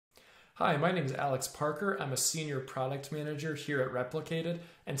Hi, my name is Alex Parker. I'm a Senior Product Manager here at Replicated,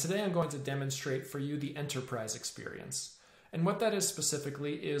 and today I'm going to demonstrate for you the enterprise experience. And what that is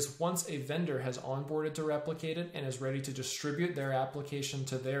specifically is once a vendor has onboarded to Replicated and is ready to distribute their application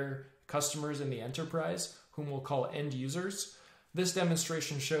to their customers in the enterprise, whom we'll call end users, this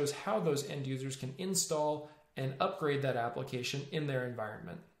demonstration shows how those end users can install and upgrade that application in their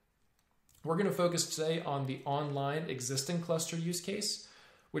environment. We're going to focus today on the online existing cluster use case,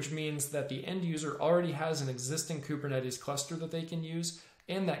 which means that the end user already has an existing Kubernetes cluster that they can use,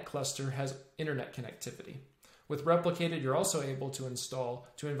 and that cluster has internet connectivity. With Replicated, you're also able to install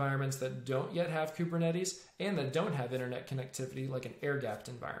to environments that don't yet have Kubernetes and that don't have internet connectivity, like an air-gapped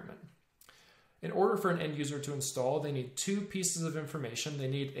environment. In order for an end user to install, they need two pieces of information. They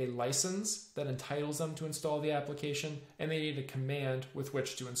need a license that entitles them to install the application, and they need a command with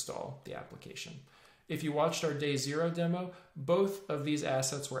which to install the application. If you watched our day 0 demo, both of these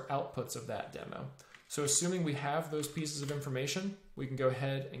assets were outputs of that demo. So assuming we have those pieces of information, we can go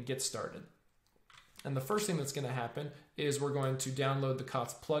ahead and get started. And the first thing that's going to happen is we're going to download the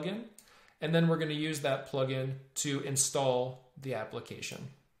COTS plugin, and then we're going to use that plugin to install the application.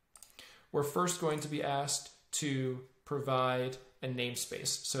 We're first going to be asked to provide a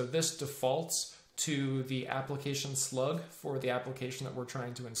namespace. So this defaults to the application slug for the application that we're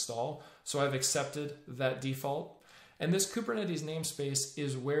trying to install. So I've accepted that default. And this Kubernetes namespace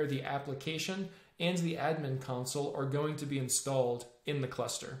is where the application and the admin console are going to be installed in the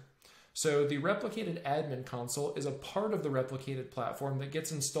cluster. So the Replicated admin console is a part of the Replicated platform that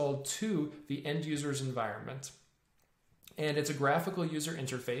gets installed to the end user's environment. And it's a graphical user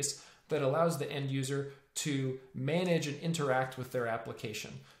interface that allows the end user to manage and interact with their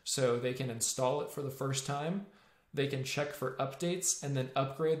application. So they can install it for the first time, they can check for updates and then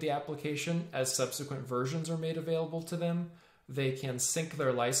upgrade the application as subsequent versions are made available to them. They can sync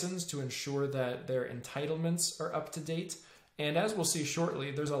their license to ensure that their entitlements are up to date. And as we'll see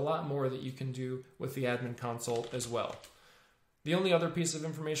shortly, there's a lot more that you can do with the admin console as well. The only other piece of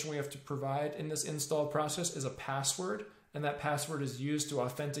information we have to provide in this install process is a password. And that password is used to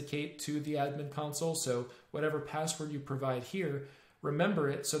authenticate to the admin console. So whatever password you provide here, remember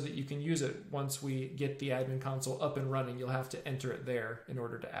it so that you can use it once we get the admin console up and running. You'll have to enter it there in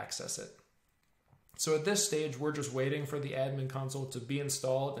order to access it. So at this stage, we're just waiting for the admin console to be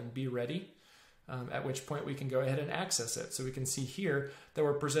installed and be ready, at which point we can go ahead and access it. So we can see here that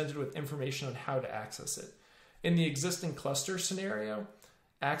we're presented with information on how to access it. In the existing cluster scenario,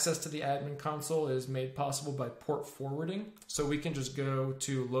 access to the admin console is made possible by port forwarding. So we can just go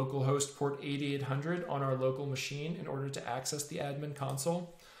to localhost port 8800 on our local machine in order to access the admin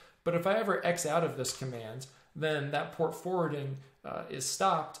console. But if I ever X out of this command, then that port forwarding is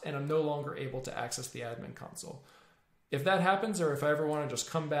stopped and I'm no longer able to access the admin console. If that happens, or if I ever want to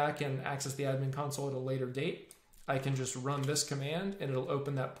just come back and access the admin console at a later date, I can just run this command and it'll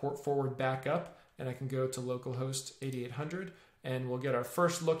open that port forward back up, and I can go to localhost 8800 and we'll get our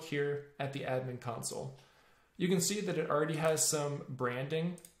first look here at the admin console. You can see that it already has some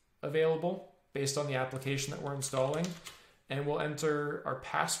branding available based on the application that we're installing, and we'll enter our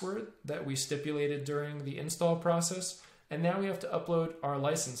password that we stipulated during the install process, and now we have to upload our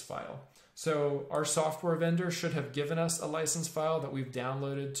license file. So our software vendor should have given us a license file that we've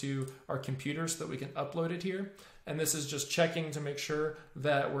downloaded to our computer so that we can upload it here, and this is just checking to make sure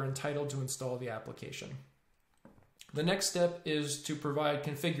that we're entitled to install the application. The next step is to provide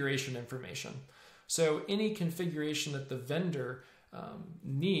configuration information. So any configuration that the vendor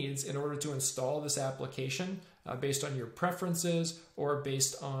needs in order to install this application based on your preferences or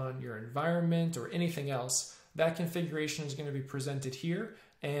based on your environment or anything else, that configuration is going to be presented here,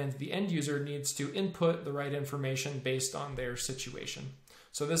 and the end user needs to input the right information based on their situation.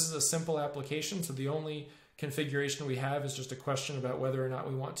 So this is a simple application, so the only configuration we have is just a question about whether or not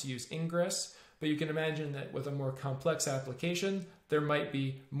we want to use ingress. But you can imagine that with a more complex application, there might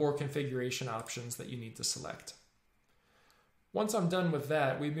be more configuration options that you need to select. Once I'm done with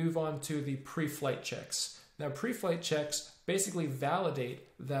that, we move on to the pre-flight checks. Now, pre-flight checks basically validate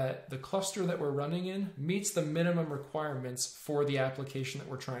that the cluster that we're running in meets the minimum requirements for the application that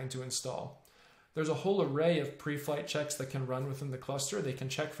we're trying to install. There's a whole array of pre-flight checks that can run within the cluster. They can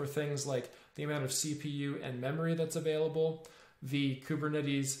check for things like the amount of CPU and memory that's available, the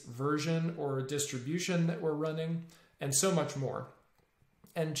Kubernetes version or distribution that we're running, and so much more.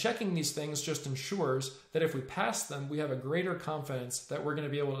 And checking these things just ensures that if we pass them, we have a greater confidence that we're going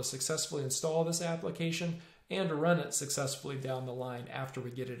to be able to successfully install this application and run it successfully down the line after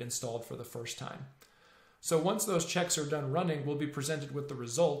we get it installed for the first time. So once those checks are done running, we'll be presented with the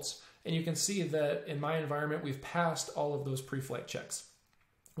results, and you can see that in my environment, we've passed all of those pre-flight checks.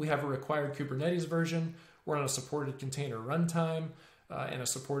 We have a required Kubernetes version. We're on a supported container runtime and a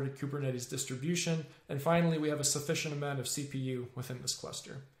supported Kubernetes distribution. And finally, we have a sufficient amount of CPU within this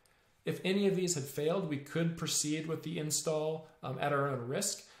cluster. If any of these had failed, we could proceed with the install at our own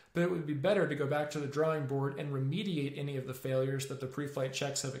risk, but it would be better to go back to the drawing board and remediate any of the failures that the pre-flight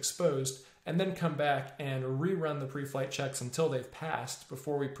checks have exposed, and then come back and rerun the pre-flight checks until they've passed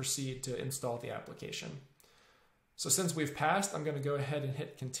before we proceed to install the application. So since we've passed, I'm going to go ahead and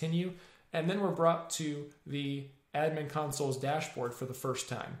hit continue, and then we're brought to the admin console's dashboard for the first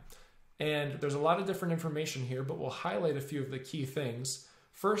time. And there's a lot of different information here, but we'll highlight a few of the key things.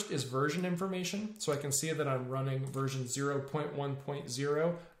 First is version information, so I can see that I'm running version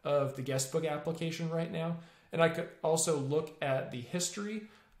 0.1.0 of the guestbook application right now. And I could also look at the history,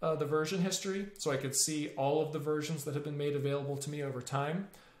 the version history, so I could see all of the versions that have been made available to me over time.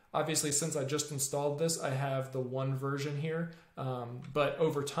 Obviously, since I just installed this, I have the one version here, but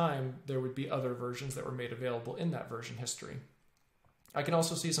over time, there would be other versions that were made available in that version history. I can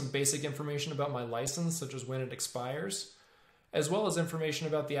also see some basic information about my license, such as when it expires, as well as information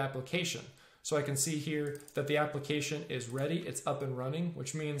about the application. So I can see here that the application is ready, it's up and running,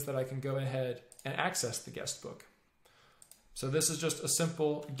 which means that I can go ahead and access the guestbook. So this is just a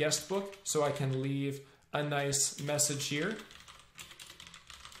simple guestbook, so I can leave a nice message here.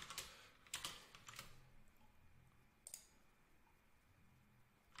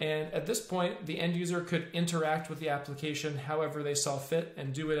 And at this point, the end user could interact with the application however they saw fit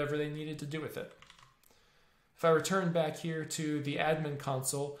and do whatever they needed to do with it. If I return back here to the admin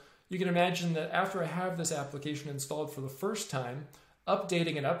console, you can imagine that after I have this application installed for the first time,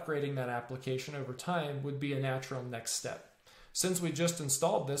 updating and upgrading that application over time would be a natural next step. Since we just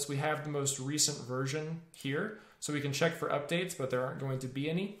installed this, we have the most recent version here, so we can check for updates, but there aren't going to be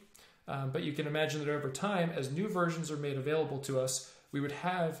any. But you can imagine that over time, as new versions are made available to us, we would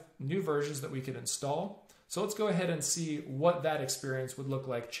have new versions that we could install. So let's go ahead and see what that experience would look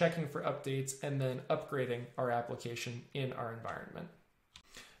like, checking for updates and then upgrading our application in our environment.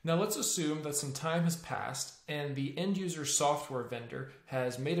 Now let's assume that some time has passed and the end user software vendor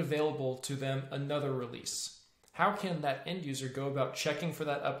has made available to them another release. How can that end user go about checking for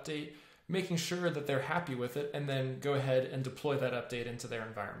that update, making sure that they're happy with it, and then go ahead and deploy that update into their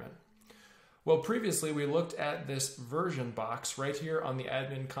environment? Well, previously we looked at this version box right here on the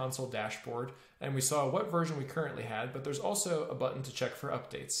admin console dashboard, and we saw what version we currently had, but there's also a button to check for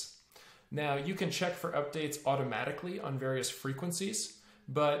updates. Now, you can check for updates automatically on various frequencies,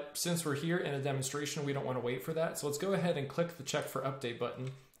 but since we're here in a demonstration, we don't want to wait for that. So let's go ahead and click the check for update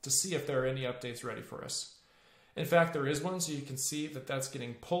button to see if there are any updates ready for us. In fact, there is one, so you can see that that's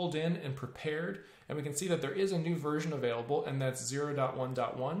getting pulled in and prepared, and we can see that there is a new version available, and that's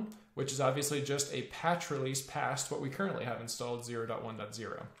 0.1.1, which is obviously just a patch release past what we currently have installed,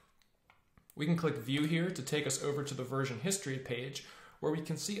 0.1.0. We can click View here to take us over to the version history page, where we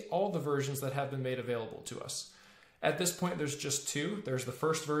can see all the versions that have been made available to us. At this point, there's just two. There's the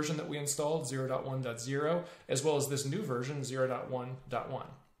first version that we installed, 0.1.0, as well as this new version, 0.1.1.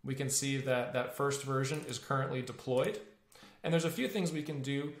 We can see that that first version is currently deployed. And there's a few things we can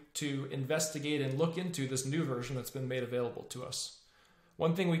do to investigate and look into this new version that's been made available to us.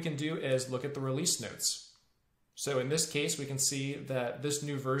 One thing we can do is look at the release notes. So in this case, we can see that this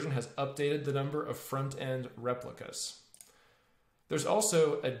new version has updated the number of front-end replicas. There's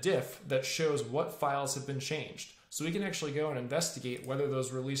also a diff that shows what files have been changed. So we can actually go and investigate whether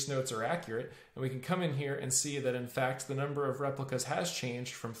those release notes are accurate, and we can come in here and see that in fact the number of replicas has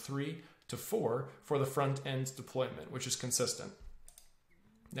changed from 3 to 4 for the front-end deployment, which is consistent.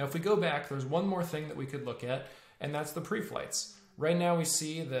 Now if we go back, there's one more thing that we could look at, and that's the preflights. Right now we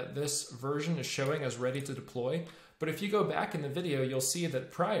see that this version is showing as ready to deploy, but if you go back in the video, you'll see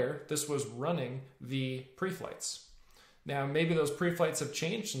that prior this was running the preflights. Now maybe those preflights have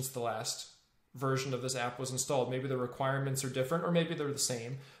changed since the last version of this app was installed. Maybe the requirements are different, or maybe they're the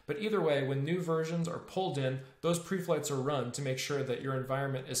same. But either way, when new versions are pulled in, those preflights are run to make sure that your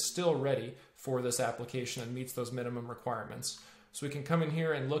environment is still ready for this application and meets those minimum requirements. So we can come in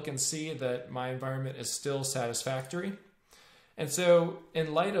here and look and see that my environment is still satisfactory. And so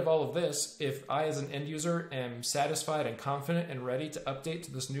in light of all of this, if I as an end user am satisfied and confident and ready to update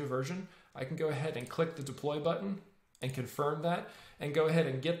to this new version, I can go ahead and click the deploy button and confirm that, and go ahead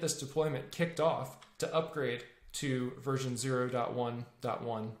and get this deployment kicked off to upgrade to version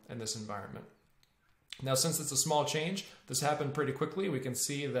 0.1.1 in this environment. Now, since it's a small change, this happened pretty quickly. We can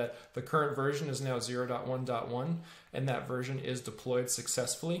see that the current version is now 0.1.1, and that version is deployed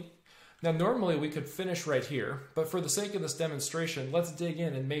successfully. Now, normally we could finish right here, but for the sake of this demonstration, let's dig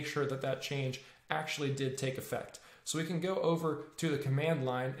in and make sure that that change actually did take effect. So we can go over to the command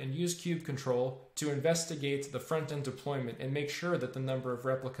line and use cube control to investigate the front-end deployment and make sure that the number of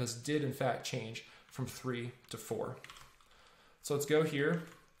replicas did in fact change from 3 to 4. So let's go here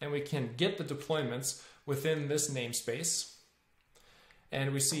and we can get the deployments within this namespace.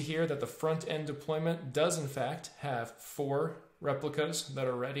 And we see here that the front-end deployment does in fact have 4 replicas that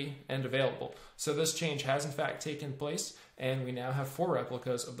are ready and available. So this change has in fact taken place, and we now have 4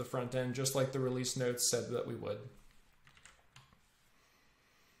 replicas of the front end, just like the release notes said that we would.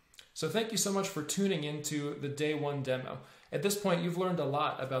 So thank you so much for tuning into the day 1 demo. At this point, you've learned a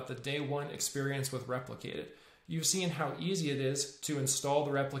lot about the day 1 experience with Replicated. You've seen how easy it is to install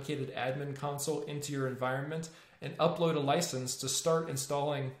the Replicated admin console into your environment and upload a license to start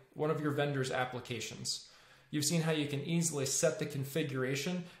installing one of your vendor's applications. You've seen how you can easily set the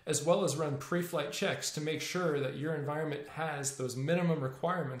configuration as well as run pre-flight checks to make sure that your environment has those minimum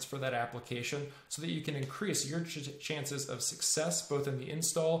requirements for that application so that you can increase your chances of success both in the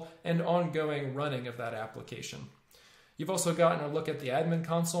install and ongoing running of that application. You've also gotten a look at the admin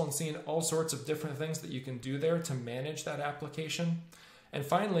console and seen all sorts of different things that you can do there to manage that application. And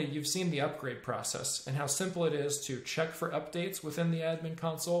finally, you've seen the upgrade process and how simple it is to check for updates within the admin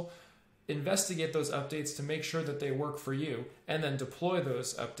console, investigate those updates to make sure that they work for you, and then deploy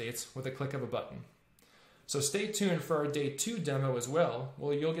those updates with a click of a button. So stay tuned for our day 2 demo as well,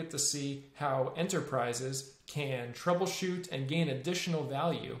 where you'll get to see how enterprises can troubleshoot and gain additional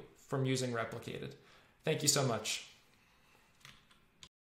value from using Replicated. Thank you so much.